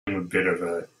I'm a bit of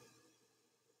a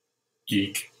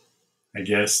geek, I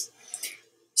guess.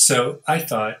 So I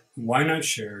thought, why not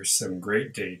share some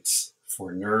great dates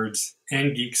for nerds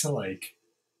and geeks alike,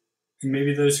 and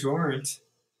maybe those who aren't,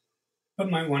 but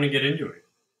might want to get into it.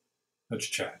 Let's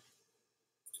chat.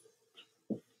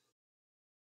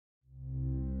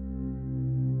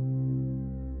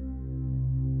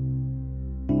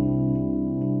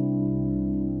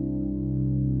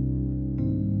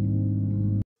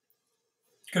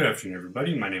 Good afternoon,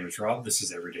 everybody. My name is Rob. This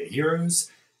is Everyday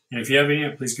Heroes. And if you have any,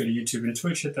 please go to YouTube and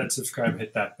Twitch, hit that subscribe,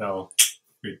 hit that bell.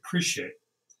 We appreciate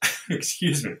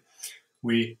excuse me.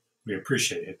 We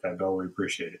appreciate it. Hit that bell. We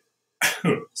appreciate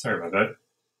it. Sorry about that.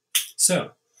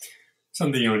 So,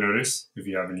 something you'll notice, if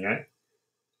you haven't yet,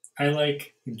 I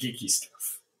like geeky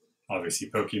stuff. Obviously,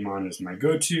 Pokemon is my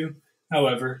go-to.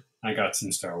 However, I got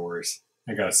some Star Wars.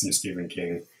 I got some Stephen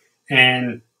King.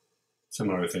 And some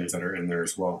other things that are in there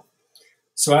as well.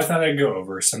 So I thought I'd go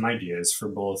over some ideas for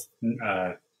both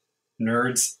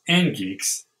nerds and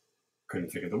geeks,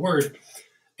 couldn't think of the word,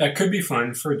 that could be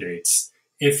fun for dates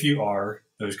if you are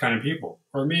those kind of people.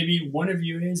 Or maybe one of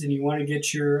you is and you want to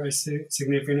get your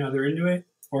significant other into it.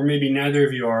 Or maybe neither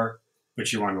of you are,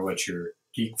 but you want to let your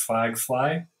geek flag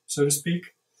fly, so to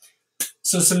speak.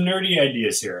 So some nerdy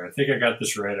ideas here. I think I got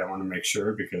this right. I want to make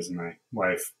sure because my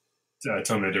wife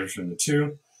told me the difference between the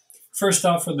two. First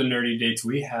off, for the nerdy dates,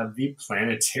 we have the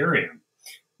planetarium.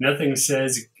 Nothing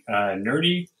says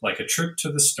nerdy like a trip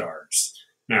to the stars.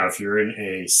 Now, if you're in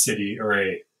a city or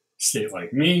a state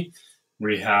like me,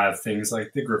 we have things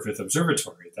like the Griffith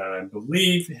Observatory that I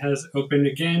believe has opened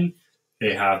again.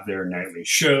 They have their nightly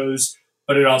shows,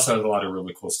 but it also has a lot of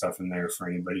really cool stuff in there for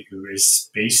anybody who is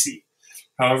spacey.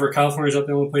 However, California is not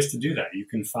the only place to do that. You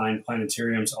can find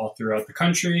planetariums all throughout the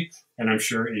country, and I'm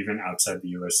sure even outside the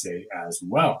USA as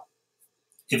well.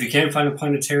 If you can't find a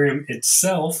planetarium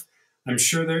itself, I'm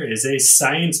sure there is a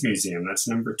science museum, that's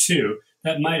number 2,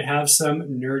 that might have some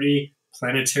nerdy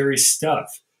planetary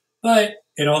stuff. But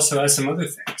it also has some other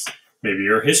things. Maybe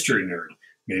you're a history nerd.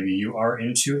 Maybe you are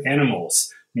into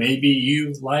animals. Maybe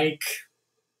you like,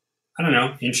 I don't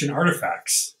know, ancient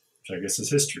artifacts, which I guess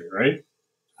is history, right?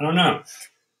 I don't know.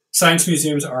 Science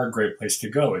museums are a great place to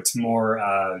go. It's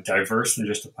more diverse than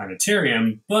just a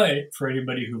planetarium, but for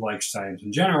anybody who likes science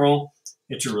in general,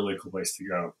 it's a really cool place to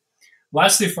go.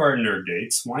 Lastly, for our nerd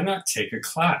dates, why not take a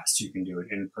class? You can do it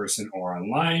in person or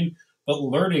online, but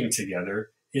learning together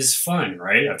is fun,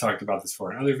 right? I've talked about this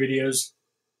before in other videos.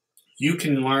 You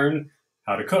can learn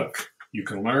how to cook. You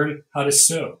can learn how to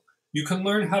sew. You can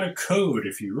learn how to code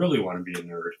if you really want to be a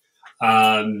nerd.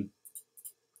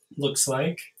 Looks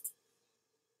like,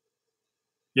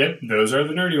 yep, those are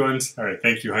the nerdy ones. All right,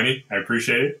 thank you, honey. I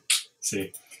appreciate it.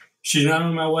 See, she's not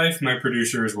only my wife, my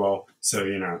producer as well. So,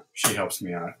 she helps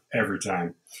me out every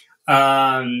time.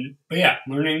 But yeah,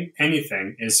 learning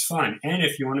anything is fun. And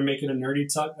if you want to make it a nerdy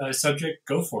subject,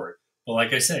 go for it. But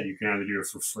like I said, you can either do it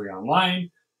for free online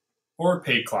or a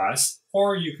paid class,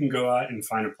 or you can go out and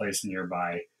find a place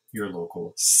nearby your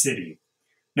local city.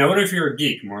 Now, what if you're a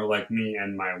geek, more like me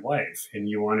and my wife, and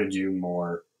you want to do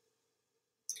more,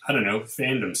 I don't know,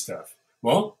 fandom stuff?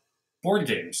 Well, board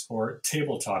games or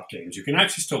tabletop games. You can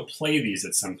actually still play these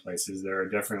at some places. There are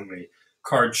definitely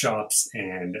card shops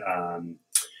and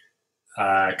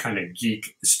kind of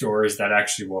geek stores that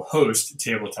actually will host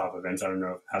tabletop events. I don't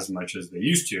know as much as they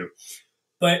used to.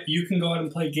 But you can go out and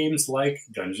play games like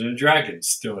Dungeons & Dragons,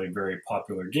 still a very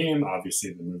popular game.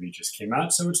 Obviously, the movie just came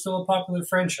out, so it's still a popular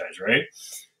franchise, right?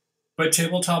 But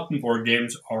tabletop and board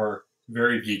games are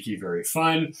very geeky, very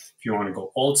fun. If you want to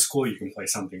go old school, you can play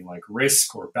something like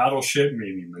Risk or Battleship,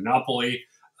 maybe Monopoly.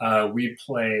 We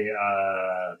play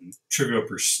Trivial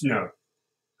Pursuit.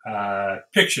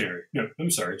 Pictionary. No, I'm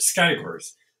sorry,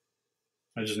 Categories.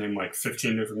 I just named like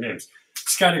 15 different games.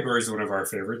 Categories is one of our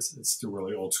favorites. It's still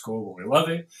really old school, but we love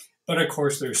it. But of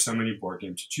course, there's so many board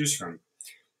games to choose from.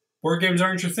 Board games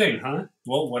aren't your thing, huh?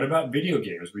 Well, what about video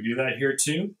games? We do that here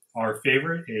too. Our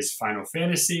favorite is Final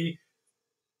Fantasy.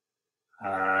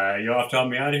 You'll have to help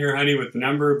me out of here, honey, with the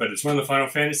number, but it's one of the Final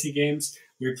Fantasy games.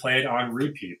 We play it on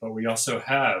repeat, but we also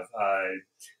have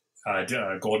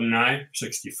GoldenEye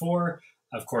 64.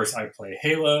 Of course, I play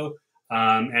Halo,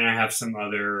 and I have some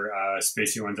other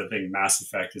spacey ones. I think Mass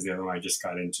Effect is the other one I just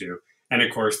got into. And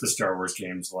of course, the Star Wars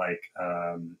games like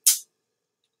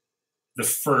the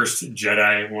first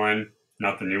Jedi one,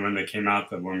 not the new one that came out,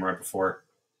 the one right before.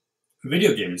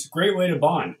 Video games, great way to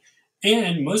bond.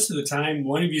 And most of the time,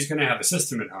 one of you is going to have a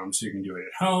system at home, so you can do it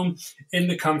at home in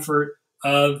the comfort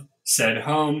of said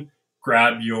home.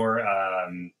 Grab your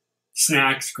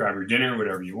snacks, grab your dinner,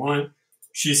 whatever you want.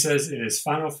 She says it is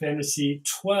Final Fantasy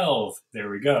 12. There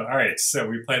we go. All right, so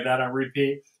we played that on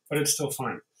repeat, but it's still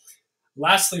fun.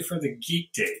 Lastly, for the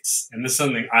geek dates, and this is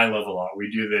something I love a lot.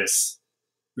 We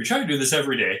try to do this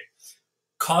every day.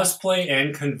 Cosplay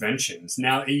and conventions.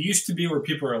 Now, it used to be where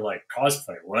people are like,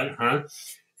 cosplay, what, huh?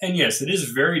 And yes, it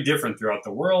is very different throughout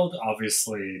the world.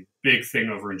 Obviously, big thing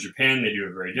over in Japan, they do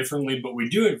it very differently, but we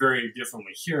do it very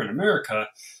differently here in America.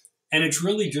 And it's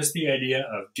really just the idea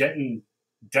of getting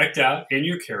decked out in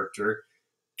your character,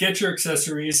 get your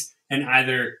accessories, and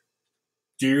either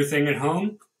do your thing at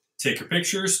home, take your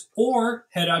pictures, or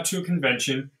head out to a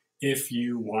convention if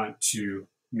you want to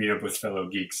meet up with fellow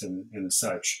geeks and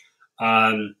such.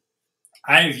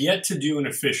 I've yet to do an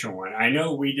official one. I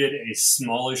know we did a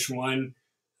smallish one,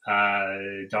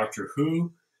 Doctor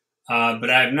Who,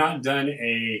 but I have not done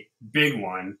a big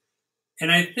one.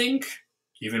 And I think,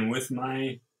 even with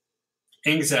my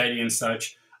anxiety and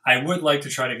such, I would like to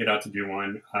try to get out to do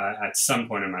one at some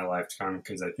point in my lifetime,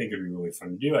 because I think it'd be really fun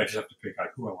to do. I just have to pick out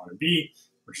who I want to be,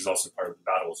 which is also part of the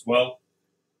battle as well.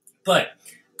 But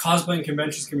cosplaying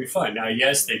conventions can be fun. Now,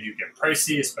 yes, they do get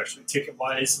pricey, especially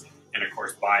ticket-wise, and of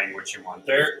course, buying what you want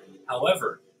there.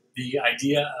 However, the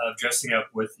idea of dressing up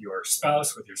with your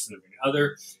spouse, with your significant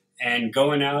other, and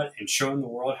going out and showing the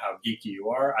world how geeky you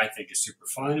are, I think is super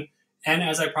fun. And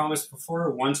as I promised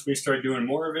before, once we start doing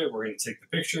more of it, we're going to take the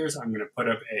pictures. I'm going to put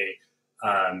up a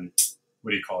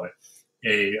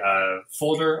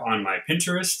folder on my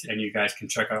Pinterest, and you guys can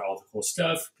check out all the cool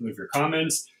stuff, leave your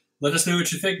comments. Let us know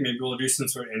what you think. Maybe we'll do some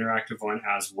sort of interactive one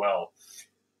as well.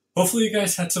 Hopefully you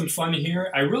guys had some fun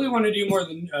here. I really want to do more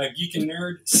than geek and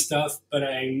nerd stuff, but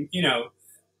I'm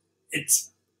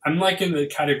liking the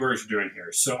categories we're doing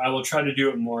here. So I will try to do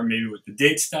it more maybe with the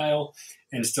date style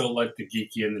and still let the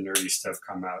geeky and the nerdy stuff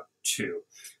come out too.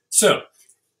 So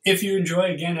if you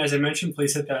enjoy, again, as I mentioned,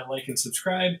 please hit that like and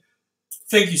subscribe.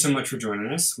 Thank you so much for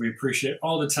joining us. We appreciate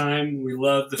all the time. We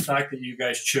love the fact that you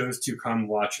guys chose to come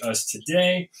watch us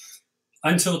today.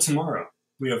 Until tomorrow,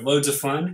 we have loads of fun.